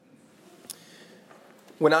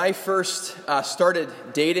When I first started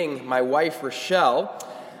dating my wife, Rochelle,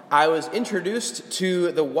 I was introduced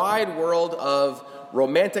to the wide world of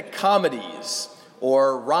romantic comedies,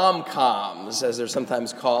 or rom-coms, as they're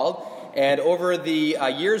sometimes called. And over the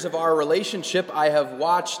years of our relationship, I have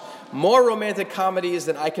watched more romantic comedies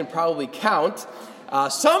than I can probably count.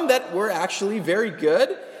 Some that were actually very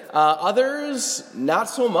good, others not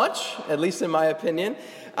so much, at least in my opinion.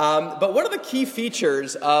 But one of the key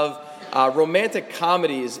features of romantic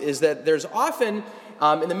comedies is that there's often,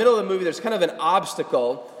 in the middle of the movie, there's kind of an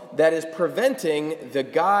obstacle that is preventing the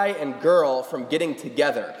guy and girl from getting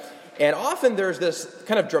together. And often there's this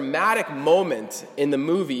kind of dramatic moment in the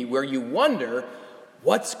movie where you wonder,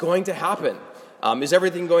 what's going to happen? Is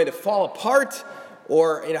everything going to fall apart?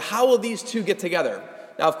 Or how will these two get together?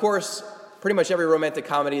 Now, of course, pretty much every romantic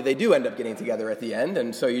comedy, they do end up getting together at the end,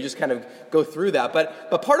 and so you just kind of go through that.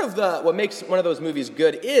 But part of what makes one of those movies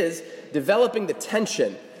good is developing the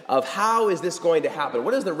tension of how is this going to happen?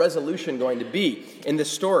 What is the resolution going to be in this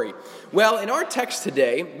story? Well, in our text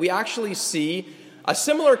today, we actually see a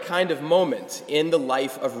similar kind of moment in the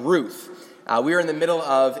life of Ruth. We are in the middle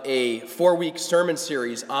of a 4-week sermon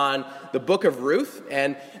series on the book of Ruth,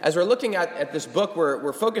 and as we're looking at this book,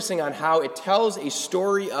 we're focusing on how it tells a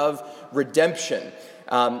story of redemption.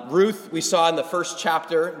 Ruth, we saw in the first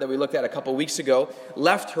chapter that we looked at a couple weeks ago,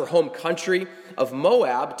 left her home country of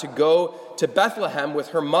Moab to go to Bethlehem with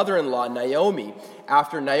her mother-in-law, Naomi,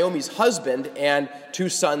 after Naomi's husband and 2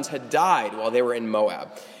 sons had died while they were in Moab.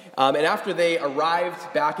 And after they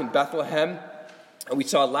arrived back in Bethlehem, we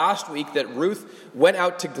saw last week that Ruth went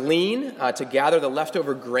out to glean, to gather the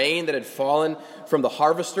leftover grain that had fallen from the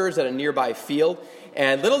harvesters at a nearby field.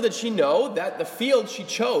 And little did she know that the field she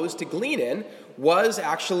chose to glean in was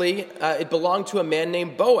actually, it belonged to a man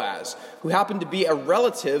named Boaz, who happened to be a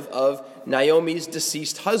relative of Naomi's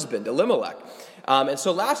deceased husband, Elimelech. And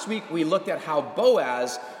so last week we looked at how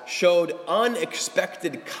Boaz showed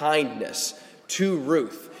unexpected kindness to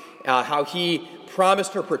Ruth, how he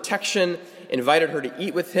promised her protection, invited her to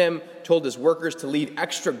eat with him, told his workers to leave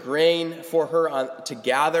extra grain for her to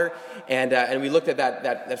gather, and we looked at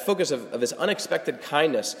that focus of this unexpected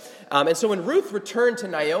kindness. And so when Ruth returned to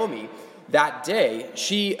Naomi that day,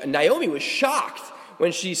 Naomi was shocked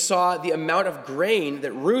when she saw the amount of grain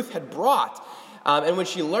that Ruth had brought. And when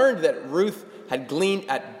she learned that Ruth had gleaned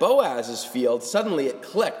at Boaz's field, suddenly it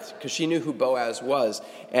clicked because she knew who Boaz was.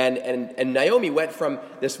 And Naomi went from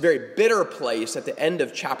this very bitter place at the end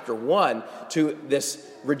of chapter 1 to this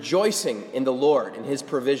rejoicing in the Lord and his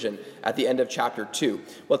provision at the end of chapter 2.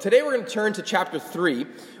 Well, today we're going to turn to chapter 3,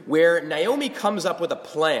 where Naomi comes up with a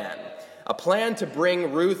plan to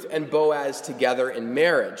bring Ruth and Boaz together in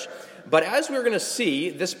marriage. But as we're going to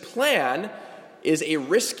see, this plan is a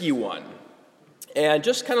risky one. And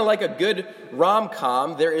just kind of like a good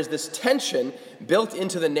rom-com, there is this tension built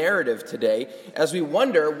into the narrative today as we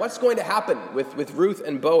wonder what's going to happen with Ruth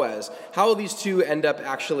and Boaz. How will these two end up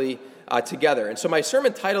actually together? And so my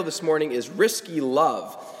sermon title this morning is Risky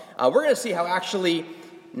Love. We're going to see how actually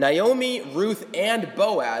Naomi, Ruth, and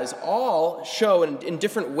Boaz all show in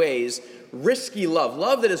different ways risky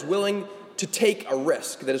love that is willing to take a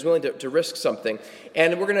risk, that is willing to risk something.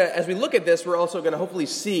 And we're going to, as we look at this, we're also going to hopefully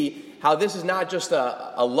see how this is not just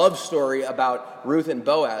a love story about Ruth and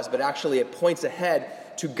Boaz, but actually it points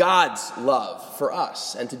ahead to God's love for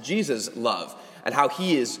us and to Jesus' love and how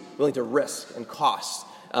he is willing to risk and cost.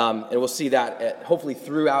 And we'll see that hopefully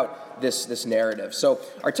throughout this narrative. So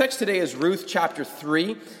our text today is Ruth chapter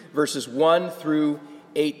 3, verses 1 through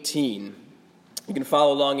 18. You can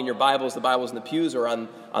follow along in your Bibles, the Bibles in the pews, or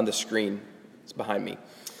on the screen. It's behind me.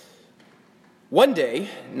 One day,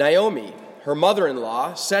 Naomi, her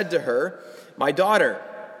mother-in-law, said to her, "My daughter,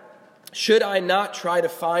 should I not try to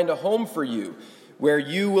find a home for you where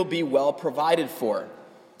you will be well provided for?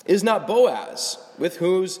 Is not Boaz, with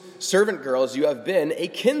whose servant girls you have been, a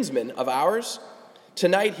kinsman of ours?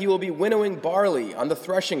 Tonight he will be winnowing barley on the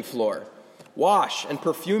threshing floor. Wash and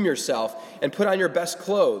perfume yourself and put on your best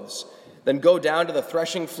clothes. Then go down to the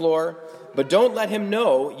threshing floor, but don't let him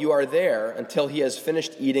know you are there until he has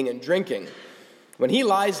finished eating and drinking. When he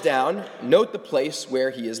lies down, note the place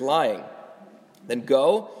where he is lying. Then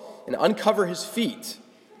go and uncover his feet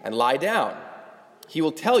and lie down. He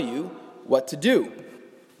will tell you what to do."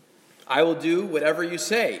 "I will do whatever you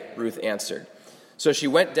say," Ruth answered. So she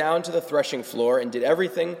went down to the threshing floor and did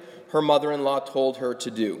everything her mother-in-law told her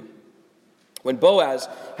to do. When Boaz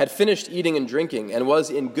had finished eating and drinking and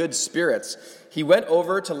was in good spirits, he went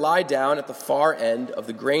over to lie down at the far end of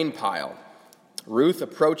the grain pile. Ruth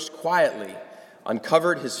approached quietly,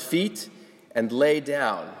 uncovered his feet, and lay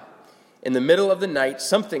down. In the middle of the night,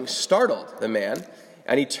 something startled the man,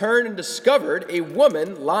 And he turned and discovered a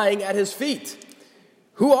woman lying at his feet.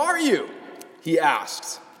 "Who are you?" he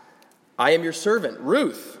asked. "I am your servant,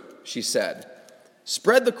 Ruth," she said.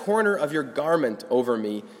 "Spread the corner of your garment over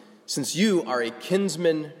me, since you are a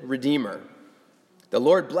kinsman redeemer." "The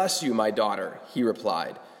Lord bless you, my daughter," he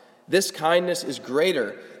replied. "This kindness is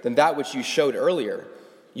greater than that which you showed earlier.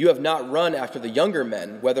 You have not run after the younger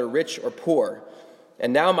men, whether rich or poor.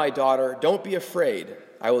 And now, my daughter, don't be afraid.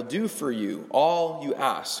 I will do for you all you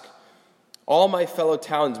ask. All my fellow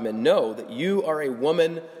townsmen know that you are a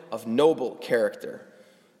woman of noble character.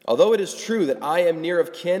 Although it is true that I am near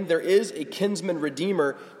of kin, there is a kinsman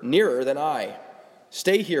redeemer nearer than I.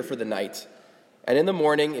 Stay here for the night, and in the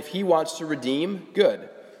morning, if he wants to redeem, good,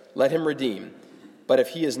 let him redeem. But if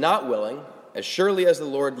he is not willing, as surely as the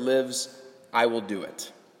Lord lives, I will do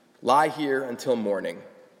it. Lie here until morning."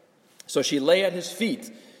 So she lay at his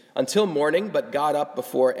feet until morning, but got up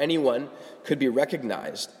before anyone could be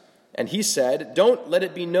recognized. And he said, "Don't let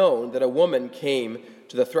it be known that a woman came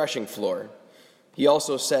to the threshing floor." He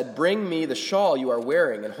also said, "Bring me the shawl you are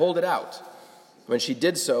wearing and hold it out." When she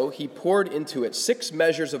did so, he poured into it 6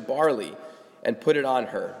 measures of barley and put it on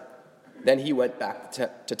her. Then he went back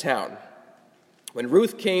to town. When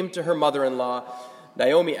Ruth came to her mother-in-law,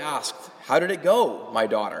 Naomi asked, "How did it go, my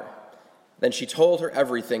daughter?" Then she told her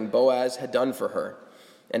everything Boaz had done for her,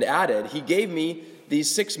 and added, "He gave me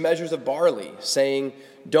these 6 measures of barley, saying,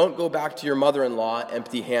 'Don't go back to your mother-in-law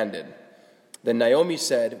empty-handed.' Then Naomi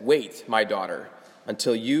said, 'Wait, my daughter,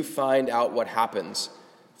 until you find out what happens,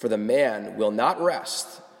 for the man will not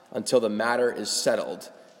rest until the matter is settled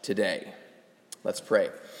today.'" Let's pray.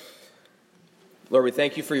 Lord, we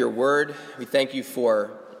thank you for your word. We thank you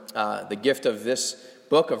for the gift of this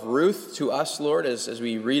book of Ruth to us, Lord, as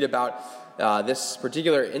we read about this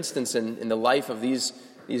particular instance in the life of these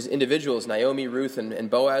individuals, Naomi, Ruth, and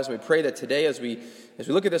Boaz. We pray that today, as we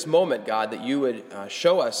look at this moment, God, that you would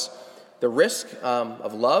show us the risk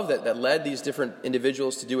of love that led these different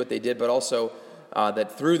individuals to do what they did, but also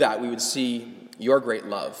that through that we would see your great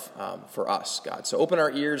love for us, God. So open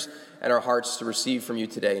our ears and our hearts to receive from you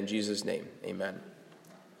today. In Jesus' name, amen.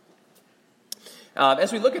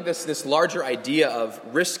 As we look at this larger idea of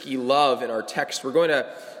risky love in our text, we're going to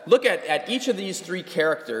look at each of these 3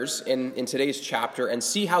 characters in today's chapter and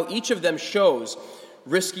see how each of them shows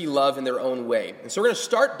risky love in their own way. And so we're going to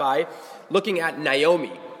start by looking at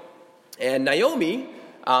Naomi. And Naomi,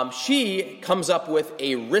 she comes up with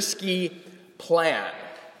a risky plan.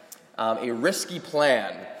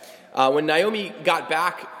 When Naomi got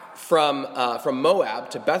back from Moab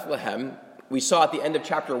to Bethlehem, we saw at the end of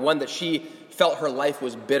chapter 1 that she felt her life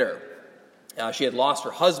was bitter. She had lost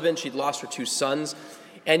her husband, she'd lost her 2 sons,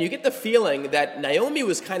 and you get the feeling that Naomi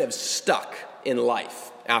was kind of stuck in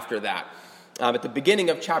life after that. At the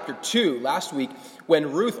beginning of chapter 2, last week,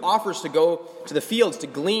 when Ruth offers to go to the fields to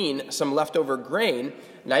glean some leftover grain,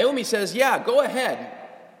 Naomi says, "Yeah, go ahead,"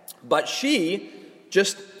 but she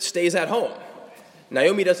just stays at home.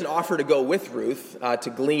 Naomi doesn't offer to go with Ruth to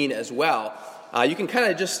glean as well. You can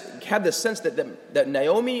kind of just have this sense that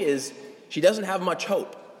Naomi she doesn't have much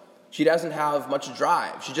hope. She doesn't have much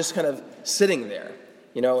drive. She's just kind of sitting there,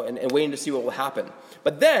 and waiting to see what will happen.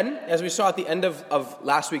 But then, as we saw at the end of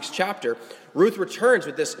last week's chapter, Ruth returns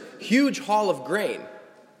with this huge haul of grain.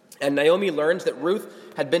 And Naomi learns that Ruth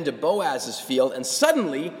had been to Boaz's field, and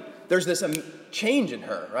suddenly there's this change in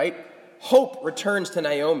her, right? Hope returns to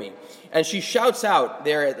Naomi. And she shouts out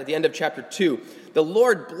there at the end of chapter 2, "The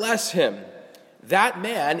Lord bless him. That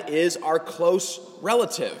man is our close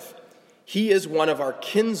relative. He is one of our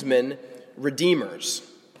kinsman redeemers."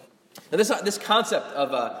 Now, this concept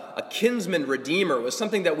of a kinsman redeemer was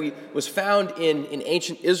something that was found in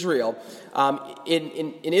ancient Israel.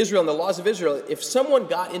 In Israel, in the laws of Israel, if someone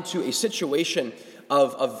got into a situation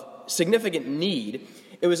of significant need,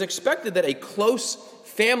 it was expected that a close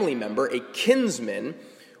family member, a kinsman,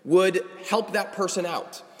 would help that person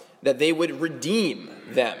out, that they would redeem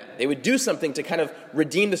them. They would do something to kind of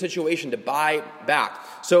redeem the situation, to buy back.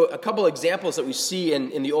 So a couple examples that we see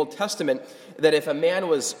in the Old Testament, that if a man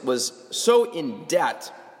was so in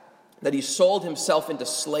debt that he sold himself into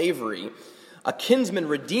slavery, a kinsman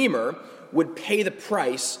redeemer would pay the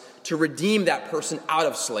price to redeem that person out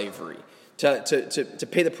of slavery, to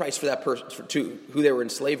pay the price for that person, to who they were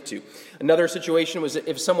enslaved to. Another situation was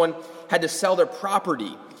if someone had to sell their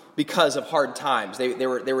property because of hard times. They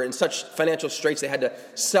were in such financial straits they had to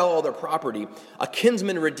sell all their property. A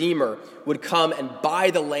kinsman redeemer would come and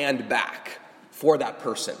buy the land back for that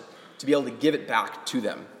person to be able to give it back to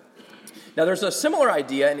them. Now, there's a similar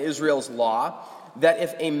idea in Israel's law that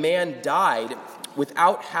if a man died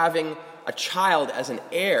without having a child as an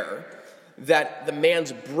heir, that the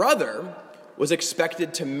man's brother was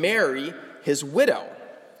expected to marry his widow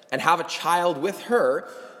and have a child with her,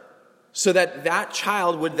 so that that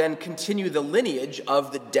child would then continue the lineage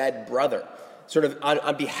of the dead brother. Sort of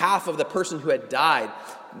on behalf of the person who had died,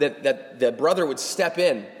 that the brother would step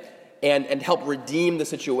in and help redeem the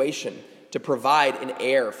situation to provide an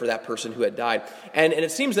heir for that person who had died. And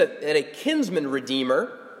it seems that a kinsman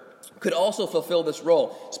redeemer could also fulfill this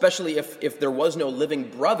role, especially if there was no living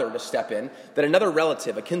brother to step in, that another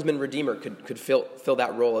relative, a kinsman redeemer, could fill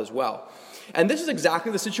that role as well. And this is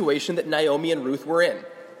exactly the situation that Naomi and Ruth were in.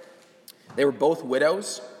 They were both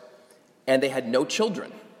widows, and they had no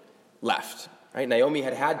children left. Right? Naomi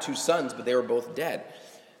had 2 sons, but they were both dead.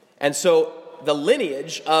 And so the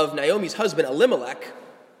lineage of Naomi's husband, Elimelech,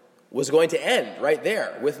 was going to end right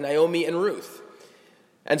there with Naomi and Ruth.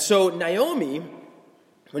 And so Naomi,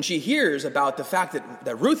 when she hears about the fact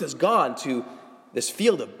that Ruth has gone to this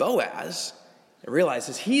field of Boaz and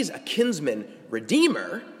realizes he's a kinsman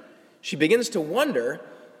redeemer, she begins to wonder,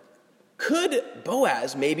 could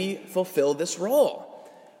Boaz maybe fulfill this role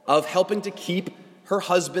of helping to keep her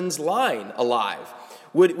husband's line alive?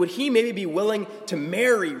 Would he maybe be willing to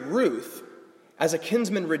marry Ruth as a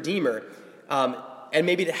kinsman redeemer, and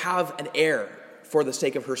maybe to have an heir for the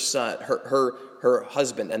sake of her son, her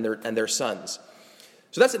husband and their sons?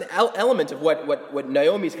 So that's an element of what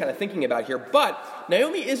Naomi's kind of thinking about here. But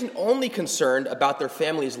Naomi isn't only concerned about their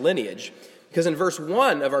family's lineage, because in verse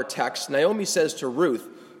 1 of our text, Naomi says to Ruth,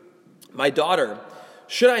 "My daughter,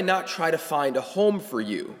 should I not try to find a home for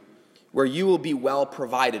you where you will be well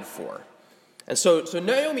provided for?" And so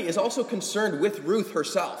Naomi is also concerned with Ruth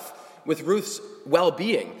herself, with Ruth's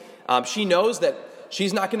well-being. She knows that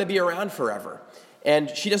she's not going to be around forever, and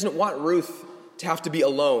she doesn't want Ruth to have to be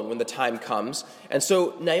alone when the time comes. And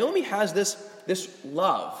so Naomi has this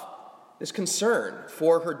love, this concern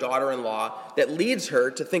for her daughter-in-law that leads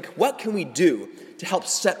her to think, what can we do to help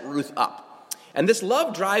set Ruth up? And this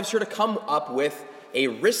love drives her to come up with a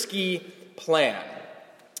risky plan.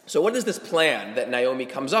 So what is this plan that Naomi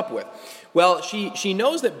comes up with? Well, she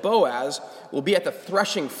knows that Boaz will be at the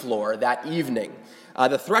threshing floor that evening.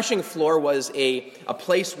 The threshing floor was a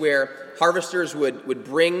place where harvesters would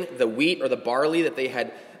bring the wheat or the barley that they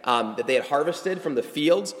had harvested from the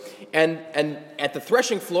fields, and at the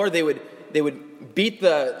threshing floor they would beat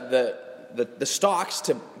the stalks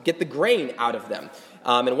to get the grain out of them.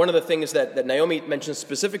 And one of the things that Naomi mentions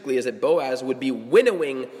specifically is that Boaz would be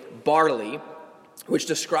winnowing barley, which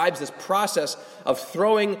describes this process of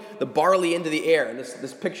throwing the barley into the air. And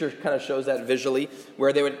this picture kind of shows that visually,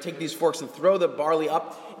 where they would take these forks and throw the barley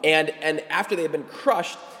up, and after they had been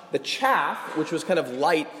crushed, the chaff, which was kind of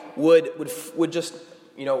light, would just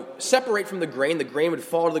separate from the grain. The grain would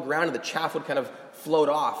fall to the ground, and the chaff would kind of float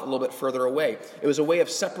off a little bit further away. It was a way of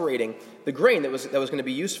separating the grain that was going to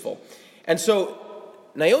be useful. And so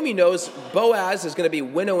Naomi knows Boaz is going to be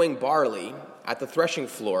winnowing barley at the threshing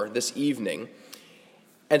floor this evening.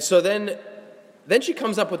 And so then she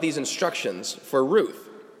comes up with these instructions for Ruth,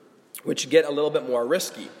 which get a little bit more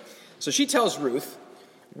risky. So she tells Ruth,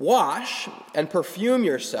 "Wash and perfume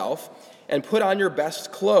yourself and put on your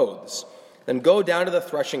best clothes. Then go down to the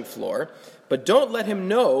threshing floor, but don't let him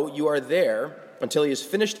know you are there until he has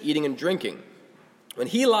finished eating and drinking. When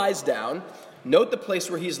he lies down, note the place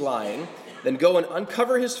where he's lying, then go and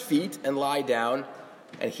uncover his feet and lie down,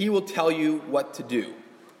 and he will tell you what to do."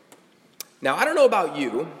 Now, I don't know about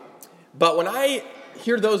you, but when I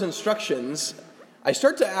hear those instructions, I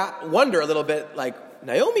start to wonder a little bit, like,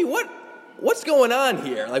 Naomi, what's going on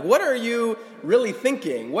here? Like, what are you really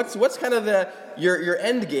thinking? What's kind of your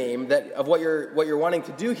end game of what you're wanting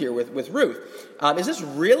to do here with Ruth? Is this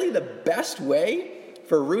really the best way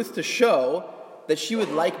for Ruth to show that she would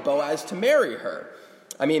like Boaz to marry her?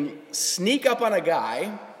 I mean, sneak up on a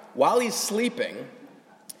guy while he's sleeping,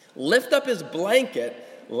 lift up his blanket,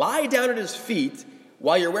 lie down at his feet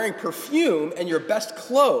while you're wearing perfume and your best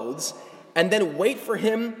clothes, and then wait for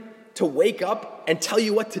him to wake up and tell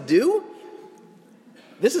you what to do?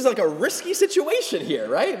 This is like a risky situation here,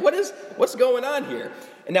 right? What's going on here?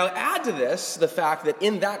 And now add to this the fact that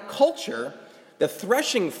in that culture, the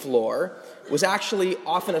threshing floor was actually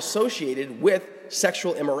often associated with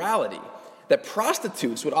sexual immorality, that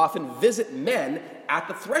prostitutes would often visit men at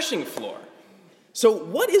the threshing floor. So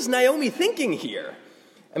what is Naomi thinking here?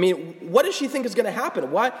 I mean, what does she think is going to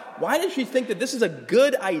happen? Why does she think that this is a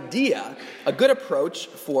good idea, a good approach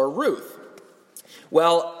for Ruth?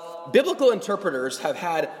 Well, biblical interpreters have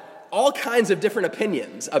had all kinds of different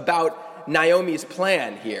opinions about Naomi's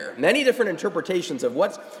plan here. Many different interpretations of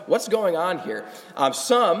what's going on here.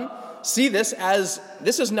 Some see this as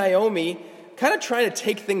Naomi kind of trying to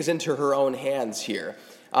take things into her own hands here,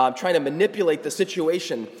 trying to manipulate the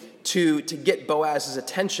situation to get Boaz's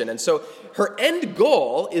attention. And so her end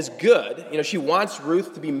goal is good. She wants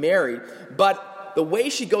Ruth to be married, but the way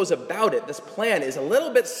she goes about it, this plan, is a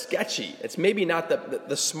little bit sketchy. It's maybe not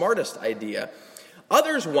the smartest idea.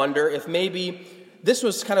 Others wonder if maybe this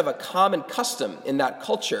was kind of a common custom in that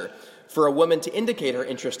culture for a woman to indicate her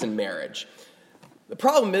interest in marriage. The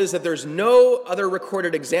problem is that there's no other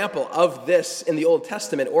recorded example of this in the Old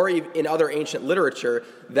Testament or even in other ancient literature,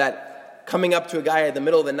 that coming up to a guy in the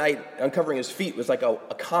middle of the night, uncovering his feet, was like a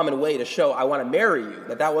common way to show, I want to marry you.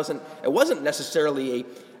 It wasn't necessarily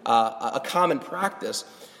a common practice.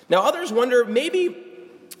 Now, others wonder, maybe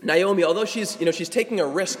Naomi, although she's taking a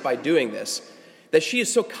risk by doing this, that she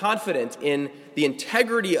is so confident in the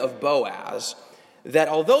integrity of Boaz that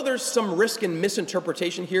although there's some risk in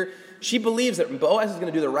misinterpretation here, she believes that Boaz is going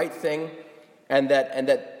to do the right thing, and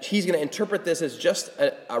that he's going to interpret this as just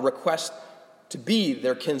a request to be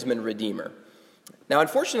their kinsman redeemer. Now,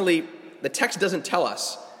 unfortunately, the text doesn't tell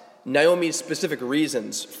us Naomi's specific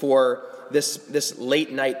reasons for this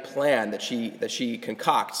late night plan that she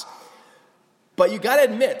concocts. But you got to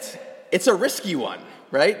admit, it's a risky one,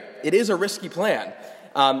 right? It is a risky plan.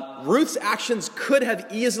 Ruth's actions could have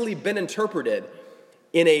easily been interpreted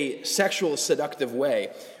in a sexual, seductive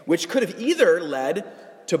way, which could have either led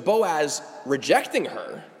to Boaz rejecting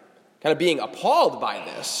her, kind of being appalled by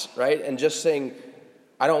this, right, and just saying,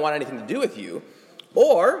 I don't want anything to do with you,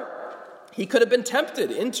 or he could have been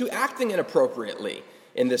tempted into acting inappropriately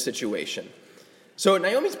in this situation. So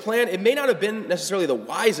Naomi's plan, it may not have been necessarily the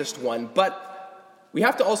wisest one, but we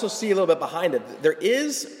have to also see a little bit behind it. There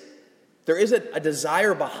is a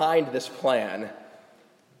desire behind this plan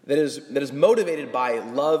that is motivated by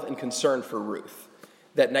love and concern for Ruth.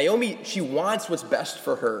 That Naomi, she wants what's best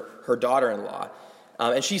for her daughter-in-law.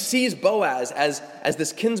 And she sees Boaz as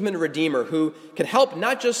this kinsman redeemer who can help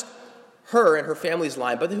not just her and her family's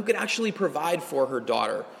line, but who can actually provide for her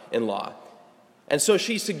daughter-in-law. And so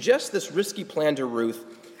she suggests this risky plan to Ruth,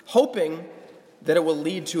 hoping that it will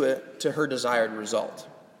lead to her desired result.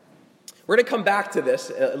 We're going to come back to this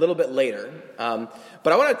a little bit later,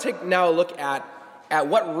 but I want to take now a look at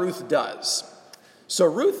what Ruth does. So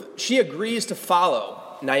Ruth, she agrees to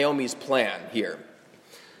follow Naomi's plan here.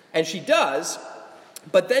 And she does,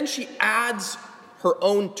 but then she adds her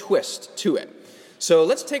own twist to it. So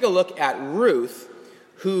let's take a look at Ruth,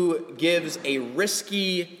 who gives a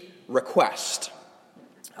risky request.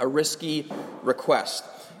 A risky request.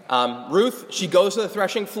 Ruth, she goes to the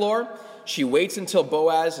threshing floor. She waits until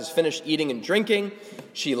Boaz has finished eating and drinking.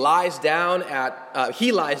 He lies down at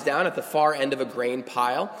the far end of a grain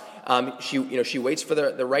pile. She waits for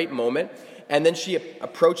the right moment, and then she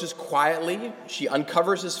approaches quietly. She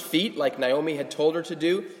uncovers his feet like Naomi had told her to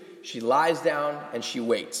do. She lies down and she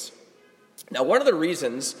waits. Now, one of the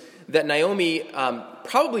reasons that Naomi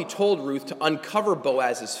probably told Ruth to uncover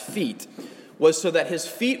Boaz's feet was so that his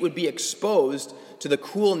feet would be exposed to the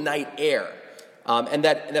cool night air. And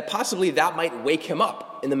that possibly that might wake him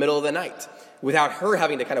up in the middle of the night without her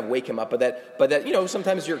having to kind of wake him up. But that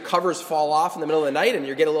sometimes your covers fall off in the middle of the night and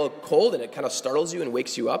you get a little cold and it kind of startles you and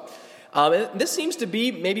wakes you up. And this seems to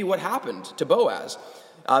be maybe what happened to Boaz.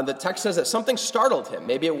 The text says that something startled him.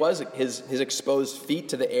 Maybe it was his exposed feet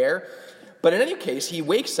to the air. But in any case, he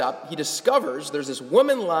wakes up, he discovers there's this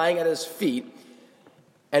woman lying at his feet,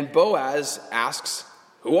 and Boaz asks,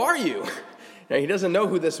 "Who are you?" Now, he doesn't know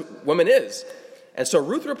who this woman is. And so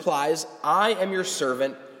Ruth replies, "I am your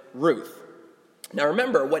servant, Ruth." Now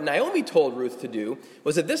remember, what Naomi told Ruth to do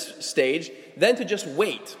was at this stage then to just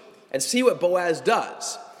wait and see what Boaz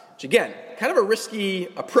does. Which again, kind of a risky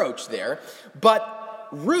approach there. But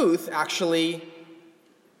Ruth actually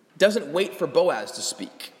doesn't wait for Boaz to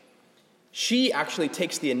speak. She actually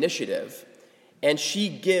takes the initiative and she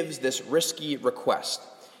gives this risky request.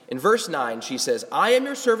 In verse 9, she says, "I am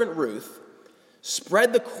your servant Ruth.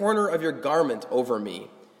 Spread the corner of your garment over me,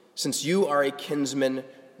 since you are a kinsman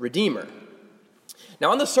redeemer."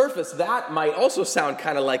 Now, on the surface, that might also sound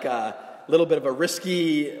kind of like a little bit of a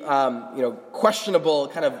risky, questionable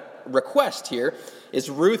kind of request here. Is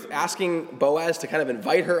Ruth asking Boaz to kind of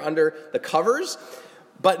invite her under the covers?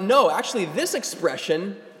 But no, actually, this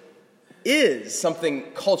expression is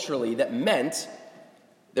something culturally that meant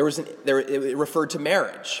it referred to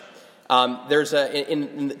marriage. There's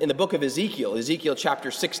in the book of Ezekiel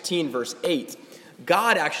chapter 16, verse 8,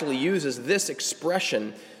 God actually uses this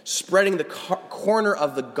expression, spreading the corner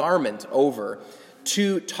of the garment over,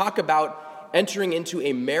 to talk about entering into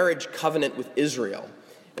a marriage covenant with Israel.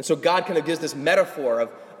 And so God kind of gives this metaphor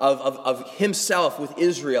of himself with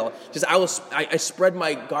Israel. He says, I spread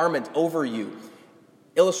my garment over you,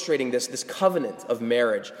 illustrating this covenant of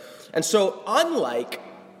marriage. And so unlike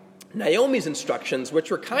Naomi's instructions, which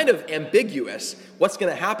were kind of ambiguous, what's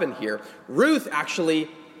going to happen here, Ruth actually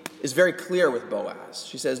is very clear with Boaz.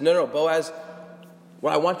 She says, no, Boaz,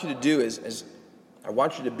 what I want you to do is I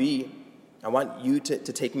want you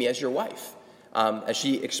to take me as your wife. As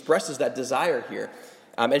she expresses that desire here.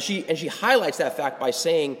 And she highlights that fact by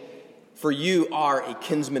saying, for you are a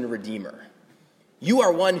kinsman redeemer. You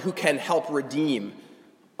are one who can help redeem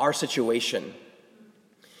our situation.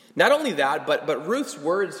 Not only that, but Ruth's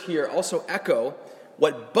words here also echo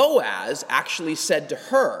what Boaz actually said to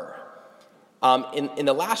her in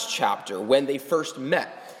the last chapter when they first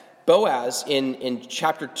met. Boaz in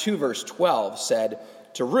chapter 2, verse 12 said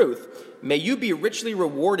to Ruth, may you be richly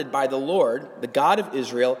rewarded by the Lord, the God of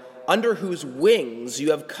Israel, under whose wings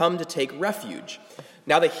you have come to take refuge.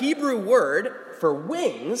 Now the Hebrew word for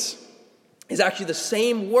wings is actually the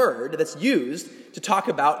same word that's used to talk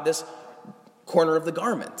about this corner of the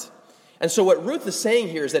garment. And so what Ruth is saying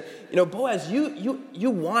here is that, Boaz,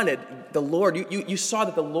 you wanted the Lord, you saw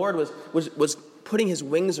that the Lord was putting his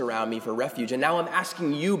wings around me for refuge, and now I'm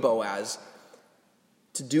asking you, Boaz,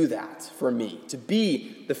 to do that for me, to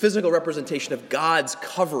be the physical representation of God's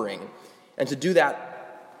covering, and to do that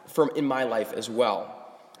in my life as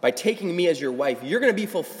well. By taking me as your wife, you're going to be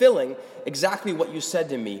fulfilling exactly what you said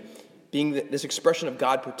to me, being this expression of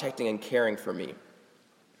God protecting and caring for me.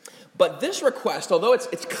 But this request, although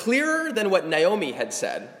it's clearer than what Naomi had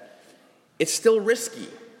said, it's still risky.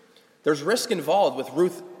 There's risk involved with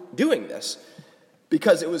Ruth doing this,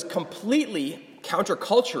 because it was completely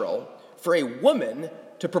countercultural for a woman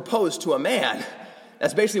to propose to a man.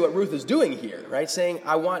 That's basically what Ruth is doing here, right? Saying,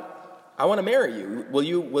 I want to marry you. Will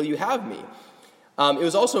you have me? It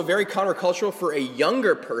was also very countercultural for a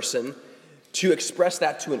younger person to express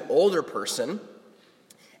that to an older person,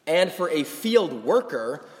 and for a field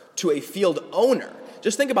worker to a field owner.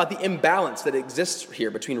 Just think about the imbalance that exists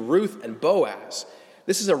here between Ruth and Boaz.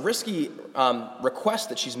 This is a risky request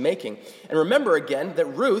that she's making. And remember again that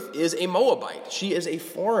Ruth is a Moabite. She is a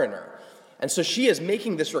foreigner. And so she is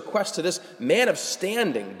making this request to this man of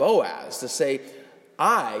standing, Boaz, to say,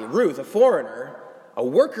 I, Ruth, a foreigner, a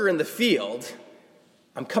worker in the field,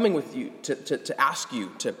 I'm coming with you to ask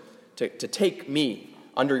you to take me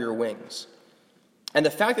under your wings. And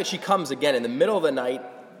the fact that she comes again in the middle of the night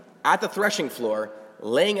at the threshing floor,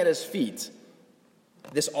 laying at his feet,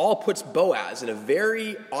 this all puts Boaz in a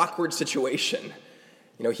very awkward situation.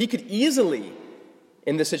 He could easily,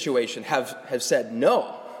 in this situation, have said,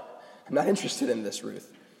 no, I'm not interested in this,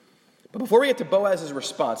 Ruth. But before we get to Boaz's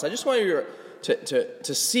response, I just want you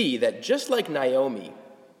to see that just like Naomi,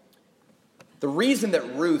 the reason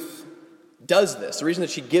that Ruth does this, the reason that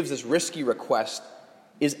she gives this risky request,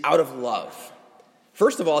 is out of love.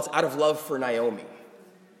 First of all, it's out of love for Naomi.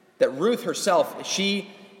 That Ruth herself, she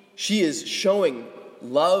is showing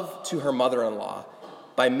love to her mother-in-law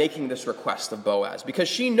by making this request of Boaz, because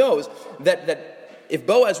she knows that if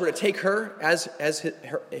Boaz were to take her as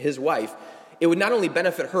his wife, it would not only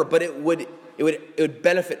benefit her, but it would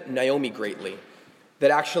benefit Naomi greatly. That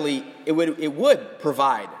actually it would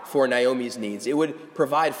provide for Naomi's needs. It would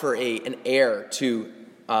provide for an heir to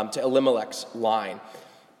Elimelech's line.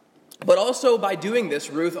 But also by doing this,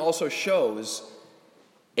 Ruth also shows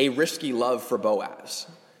a risky love for Boaz.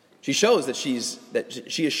 She shows that she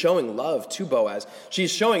is showing love to Boaz.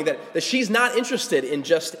 She's showing that she's not interested in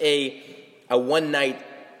just a one-night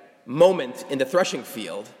moment in the threshing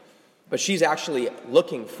field, but she's actually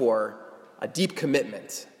looking for a deep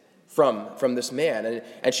commitment from this man.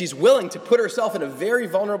 And she's willing to put herself in a very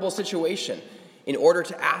vulnerable situation in order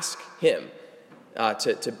to ask him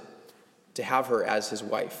to have her as his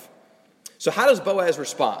wife. So how does Boaz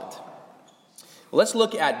respond? Well, let's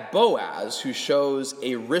look at Boaz, who shows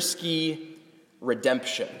a risky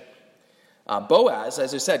redemption. Boaz,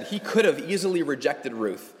 as I said, he could have easily rejected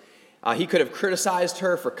Ruth. He could have criticized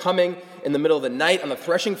her for coming in the middle of the night on the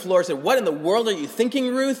threshing floor, said, what in the world are you thinking,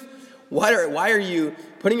 Ruth? Why are you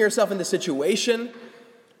putting yourself in this situation?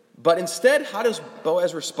 But instead, how does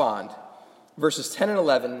Boaz respond? Verses 10 and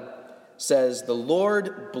 11 says, the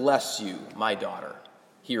Lord bless you, my daughter,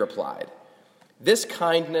 he replied. This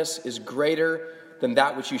kindness is greater than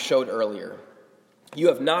that which you showed earlier. You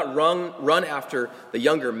have not run after the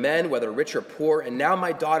younger men, whether rich or poor, and now,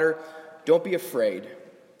 my daughter, don't be afraid.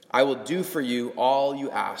 I will do for you all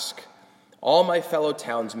you ask. All my fellow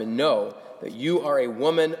townsmen know that you are a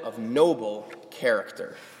woman of noble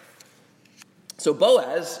character. So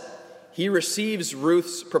Boaz, he receives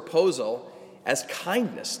Ruth's proposal, as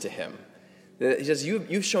kindness to him. He says,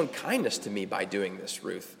 you've shown kindness to me by doing this,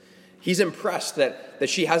 Ruth. He's impressed that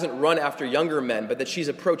she hasn't run after younger men, but that she's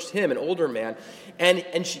approached him, an older man, and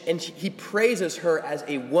he praises her as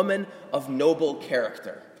a woman of noble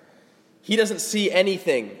character. He doesn't see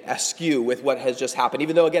anything askew with what has just happened,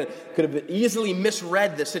 even though, again, could have easily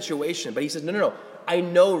misread the situation. But he says, no, I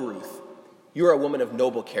know, Ruth, you're a woman of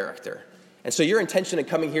noble character. And so your intention in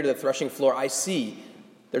coming here to the threshing floor, I see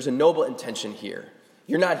there's a noble intention here.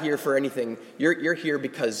 You're not here for anything. You're here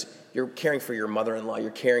because you're caring for your mother-in-law.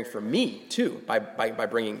 You're caring for me, too, by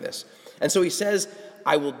bringing this. And so he says,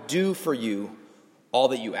 I will do for you all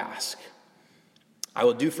that you ask. I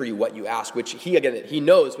will do for you what you ask, which he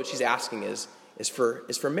knows what she's asking is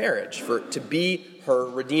for marriage, to be her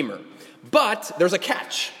redeemer. But there's a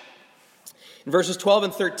catch. In verses 12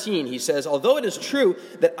 and 13, he says, although it is true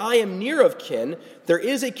that I am near of kin, there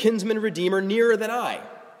is a kinsman redeemer nearer than I.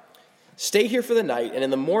 Stay here for the night, and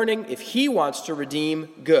in the morning, if he wants to redeem,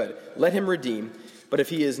 good, let him redeem. But if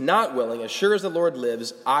he is not willing, as sure as the Lord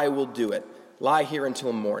lives, I will do it. Lie here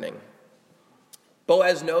until morning.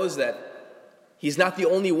 Boaz knows that he's not the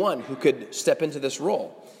only one who could step into this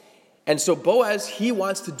role. And so Boaz, he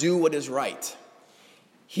wants to do what is right.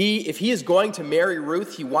 If he is going to marry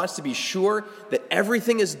Ruth, he wants to be sure that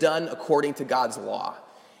everything is done according to God's law.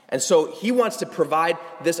 And so he wants to provide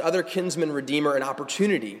this other kinsman redeemer an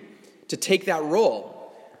opportunity to take that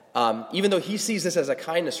role, even though he sees this as a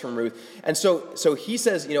kindness from Ruth. And so he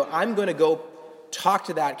says, I'm going to go talk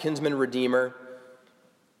to that kinsman redeemer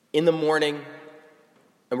in the morning,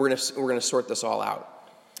 and we're going to sort this all out.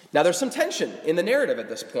 Now, there's some tension in the narrative at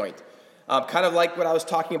this point, kind of like what I was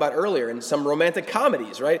talking about earlier in some romantic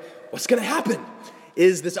comedies, right? What's going to happen?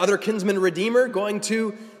 Is this other kinsman redeemer going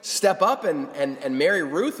to step up and marry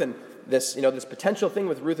Ruth, and this potential thing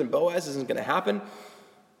with Ruth and Boaz isn't going to happen?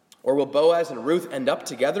 Or will Boaz and Ruth end up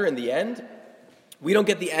together in the end? We don't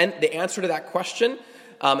get the answer to that question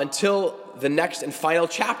until the next and final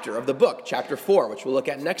chapter of the book, chapter 4, which we'll look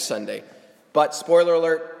at next Sunday. But spoiler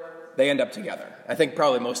alert, they end up together. I think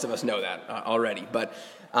probably most of us know that already, but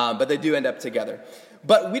they do end up together.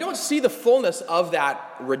 But we don't see the fullness of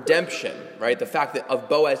that redemption, right? The fact that of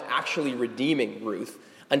Boaz actually redeeming Ruth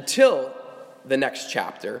until the next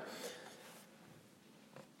chapter.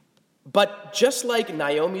 But just like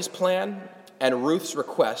Naomi's plan and Ruth's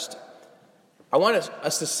request, I want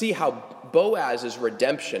us to see how Boaz's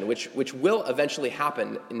redemption, which will eventually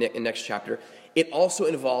happen in next chapter, it also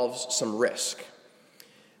involves some risk.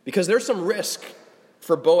 Because there's some risk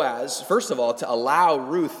for Boaz, first of all, to allow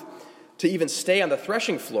Ruth to even stay on the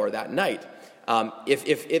threshing floor that night. If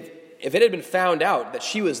it had been found out that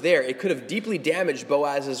she was there, it could have deeply damaged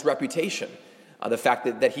Boaz's reputation, the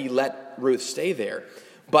fact that he let Ruth stay there.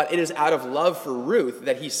 But it is out of love for Ruth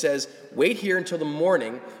that he says, wait here until the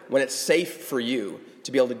morning when it's safe for you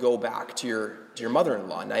to be able to go back to your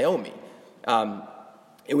mother-in-law, Naomi.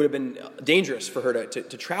 It would have been dangerous for her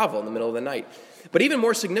to travel in the middle of the night. But even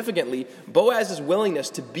more significantly, Boaz's willingness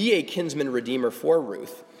to be a kinsman redeemer for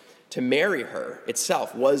Ruth, to marry her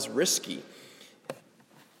itself, was risky.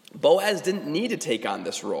 Boaz didn't need to take on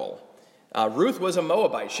this role. Ruth was a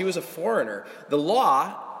Moabite. She was a foreigner. The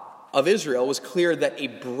law of Israel was clear that a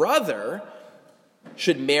brother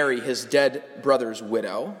should marry his dead brother's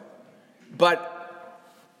widow, but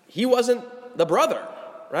he wasn't the brother,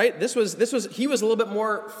 right? He was a little bit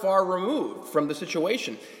more far removed from the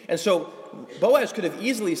situation. And so Boaz could have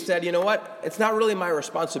easily said, you know what? It's not really my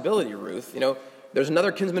responsibility, Ruth. There's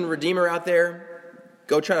another kinsman redeemer out there.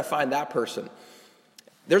 Go try to find that person.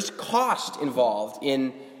 There's cost involved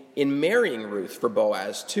in marrying Ruth for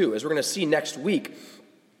Boaz too. As we're going to see next week,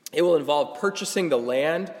 it will involve purchasing the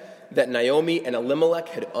land that Naomi and Elimelech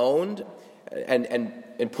had owned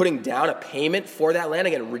and putting down a payment for that land,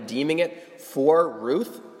 again, redeeming it for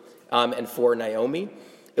Ruth and for Naomi.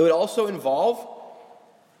 It would also involve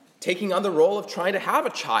taking on the role of trying to have a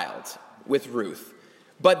child with Ruth.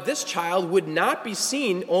 But this child would not be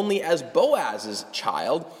seen only as Boaz's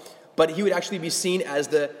child, but he would actually be seen as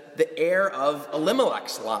the heir of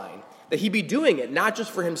Elimelech's line. That he'd be doing it not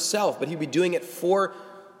just for himself, but he'd be doing it for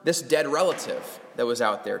this dead relative that was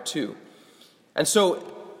out there too. And so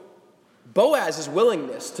Boaz's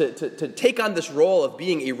willingness to take on this role of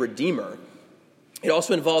being a redeemer, it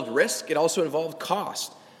also involved risk, it also involved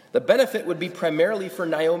cost. The benefit would be primarily for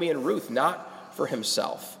Naomi and Ruth, not for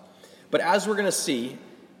himself. But as we're going to see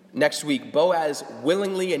next week, Boaz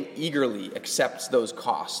willingly and eagerly accepts those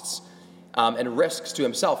costs and risks to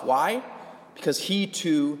himself. Why? Because he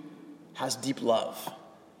too has deep love.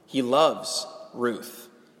 He loves Ruth.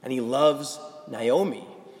 And he loves Naomi.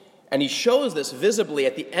 And he shows this visibly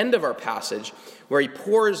at the end of our passage, where he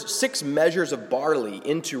pours 6 measures of barley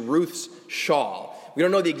into Ruth's shawl. We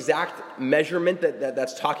don't know the exact measurement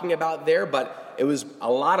that's talking about there, but it was a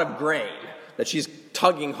lot of grain that she's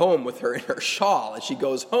tugging home with her in her shawl as she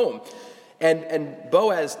goes home. And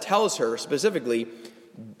Boaz tells her specifically,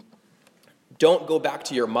 don't go back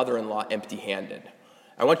to your mother-in-law empty-handed.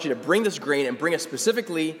 I want you to bring this grain and bring it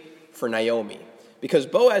specifically for Naomi. Because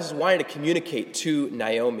Boaz is wanting to communicate to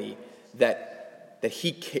Naomi that he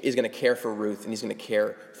is going to care for Ruth and he's going to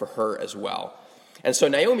care for her as well. And so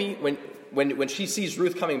Naomi, when she sees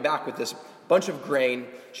Ruth coming back with this bunch of grain,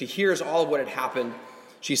 she hears all of what had happened.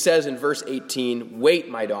 She says in verse 18, "Wait,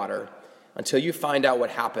 my daughter, until you find out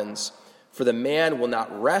what happens, for the man will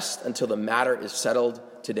not rest until the matter is settled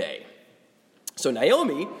today." So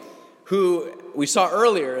Naomi, who we saw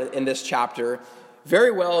earlier in this chapter,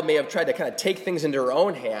 very well may have tried to kind of take things into her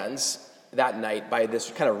own hands that night by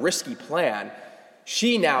this kind of risky plan.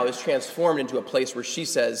 She now is transformed into a place where she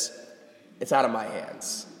says, it's out of my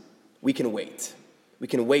hands. We can wait. We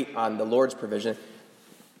can wait on the Lord's provision.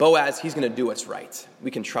 Boaz, he's going to do what's right.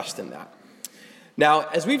 We can trust in that. Now,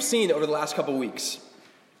 as we've seen over the last couple weeks,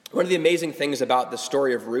 one of the amazing things about the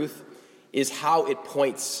story of Ruth is how it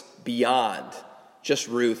points beyond just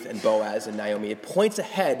Ruth and Boaz and Naomi. It points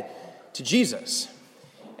ahead to Jesus.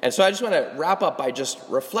 And so I just want to wrap up by just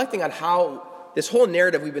reflecting on how this whole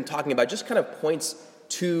narrative we've been talking about just kind of points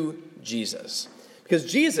to Jesus. Because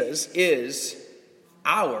Jesus is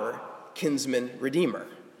our kinsman redeemer.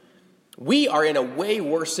 We are in a way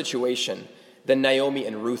worse situation than Naomi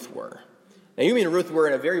and Ruth were. Naomi and Ruth were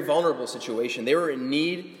in a very vulnerable situation. They were in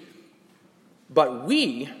need. But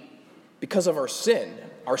we, because of our sin,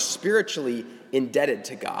 are spiritually indebted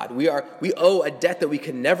to God. We owe a debt that we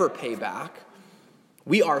can never pay back.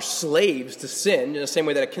 We are slaves to sin in the same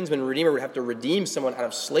way that a kinsman redeemer would have to redeem someone out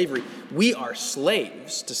of slavery. We are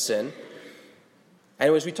slaves to sin.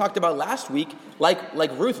 And as we talked about last week,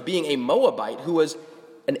 like Ruth being a Moabite who was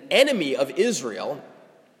an enemy of Israel,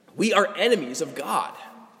 we are enemies of God.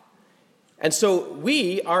 And so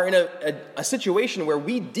we are in a situation where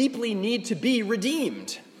we deeply need to be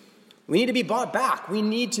redeemed. We need to be bought back. We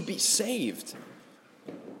need to be saved.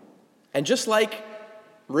 And just like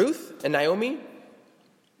Ruth and Naomi,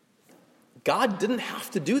 God didn't have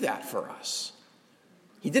to do that for us.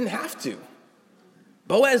 He didn't have to.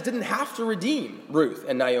 Boaz didn't have to redeem Ruth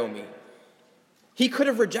and Naomi. He could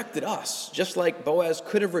have rejected us, just like Boaz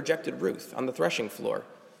could have rejected Ruth on the threshing floor.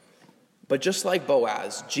 But just like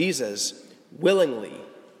Boaz, Jesus willingly,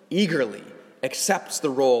 eagerly accepts the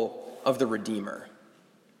role of the Redeemer.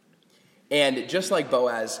 And just like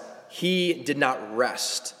Boaz, he did not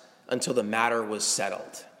rest until the matter was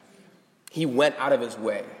settled. He went out of his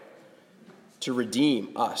way to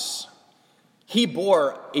redeem us. He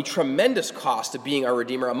bore a tremendous cost of being our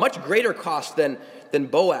Redeemer, a much greater cost than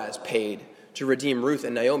Boaz paid to redeem Ruth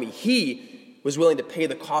and Naomi. He was willing to pay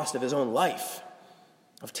the cost of his own life,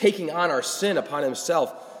 of taking on our sin upon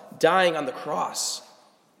himself, dying on the cross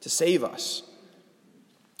to save us.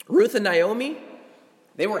 Ruth and Naomi,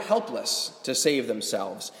 they were helpless to save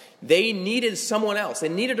themselves. They needed someone else. They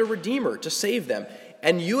needed a Redeemer to save them.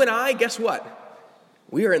 And you and I, guess what?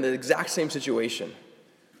 We are in the exact same situation.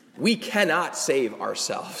 We cannot save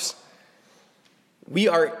ourselves. We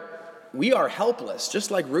are helpless,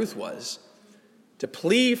 just like Ruth was, to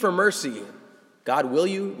plead for mercy. God, will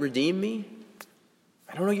you redeem me?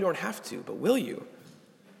 I don't know, you don't have to, but will you?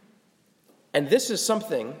 And this is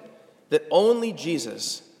something that only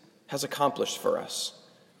Jesus has accomplished for us.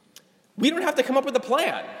 We don't have to come up with a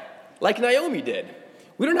plan like Naomi did.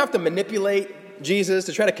 We don't have to manipulate Jesus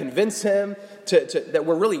to try to convince him that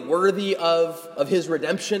we're really worthy of his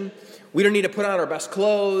redemption. We don't need to put on our best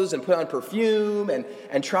clothes and put on perfume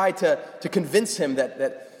and try to convince him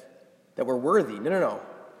that we're worthy. No.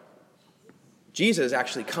 Jesus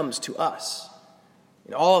actually comes to us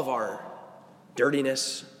in all of our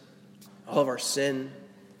dirtiness, all of our sin,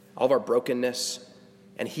 all of our brokenness,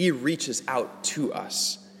 and he reaches out to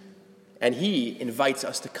us. And he invites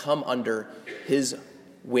us to come under his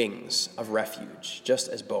wings of refuge, just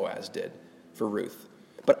as Boaz did for Ruth.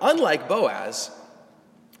 But unlike Boaz,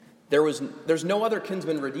 there's no other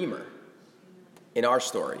kinsman redeemer in our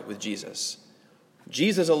story with Jesus.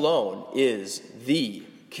 Jesus alone is the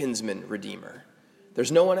kinsman redeemer.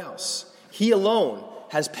 There's no one else. He alone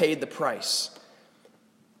has paid the price.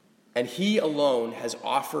 And he alone has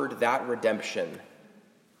offered that redemption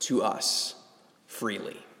to us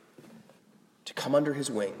freely. To come under his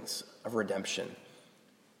wings of redemption.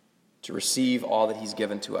 To receive all that he's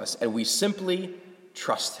given to us. And we simply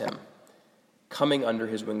trust him, coming under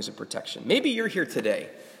his wings of protection. Maybe you're here today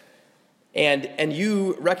And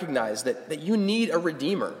you recognize that you need a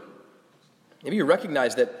Redeemer. Maybe you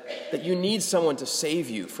recognize that you need someone to save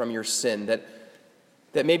you from your sin,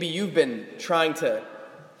 that maybe you've been trying to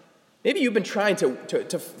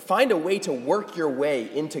find a way to work your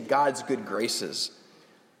way into God's good graces.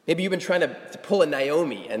 Maybe you've been trying to pull a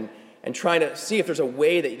Naomi and trying to see if there's a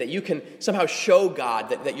way that you can somehow show God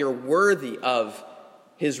that you're worthy of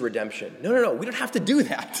his redemption. No, we don't have to do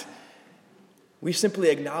that. We simply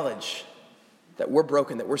acknowledge that we're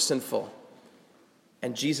broken, that we're sinful,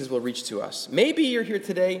 and Jesus will reach to us. Maybe you're here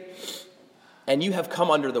today and you have come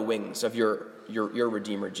under the wings of your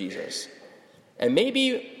Redeemer, Jesus. And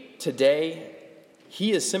maybe today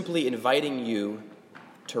he is simply inviting you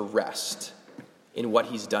to rest in what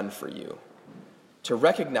he's done for you, to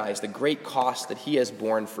recognize the great cost that he has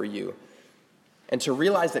borne for you, and to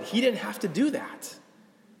realize that he didn't have to do that,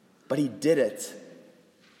 but he did it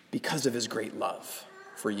because of his great love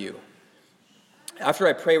for you. After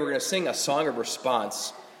I pray, we're going to sing a song of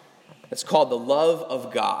response. It's called "The Love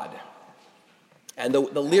of God." And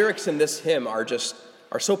the lyrics in this hymn are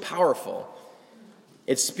so powerful.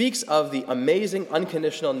 It speaks of the amazing,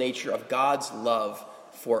 unconditional nature of God's love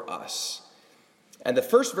for us. And the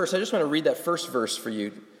first verse, I just want to read that first verse for you.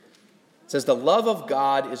 It says, "The love of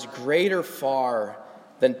God is greater far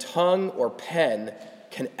than tongue or pen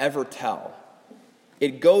can ever tell.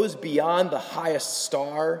 It goes beyond the highest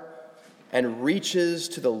star and reaches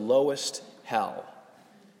to the lowest hell.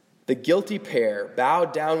 The guilty pair,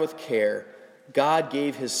 bowed down with care, God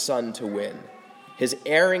gave his son to win. His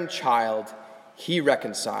erring child he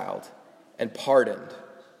reconciled and pardoned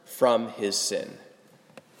from his sin."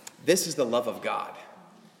 This is the love of God.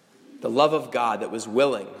 The love of God that was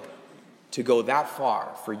willing to go that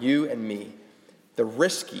far for you and me. The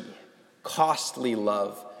risky, costly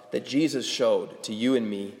love that Jesus showed to you and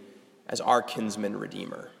me as our kinsman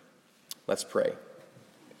redeemer. Let's pray.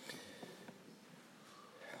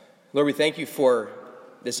 Lord, we thank you for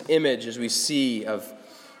this image as we see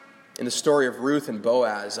in the story of Ruth and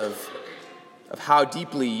Boaz of how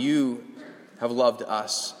deeply you have loved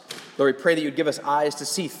us. Lord, we pray that you'd give us eyes to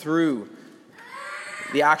see through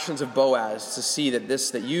the actions of Boaz, to see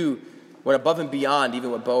that you went above and beyond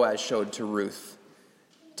even what Boaz showed to Ruth,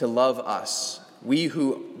 to love us. We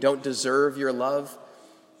who don't deserve your love,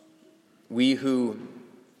 we who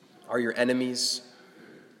are your enemies,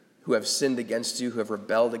 who have sinned against you, who have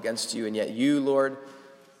rebelled against you, and yet you, Lord,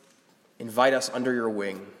 invite us under your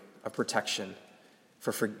wing of protection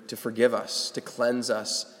to forgive us, to cleanse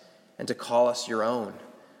us, and to call us your own,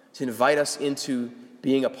 to invite us into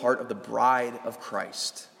being a part of the bride of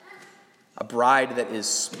Christ, a bride that is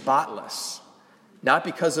spotless, not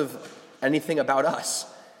because of anything about us,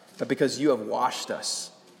 but because you have washed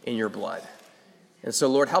us in your blood. And so,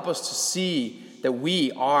 Lord, help us to see that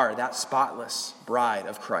we are that spotless bride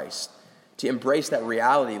of Christ, to embrace that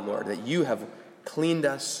reality, Lord, that you have cleaned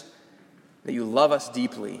us, that you love us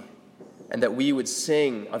deeply, and that we would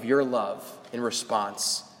sing of your love in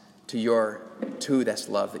response to this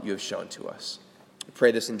love that you have shown to us. We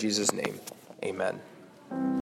pray this in Jesus' name. Amen.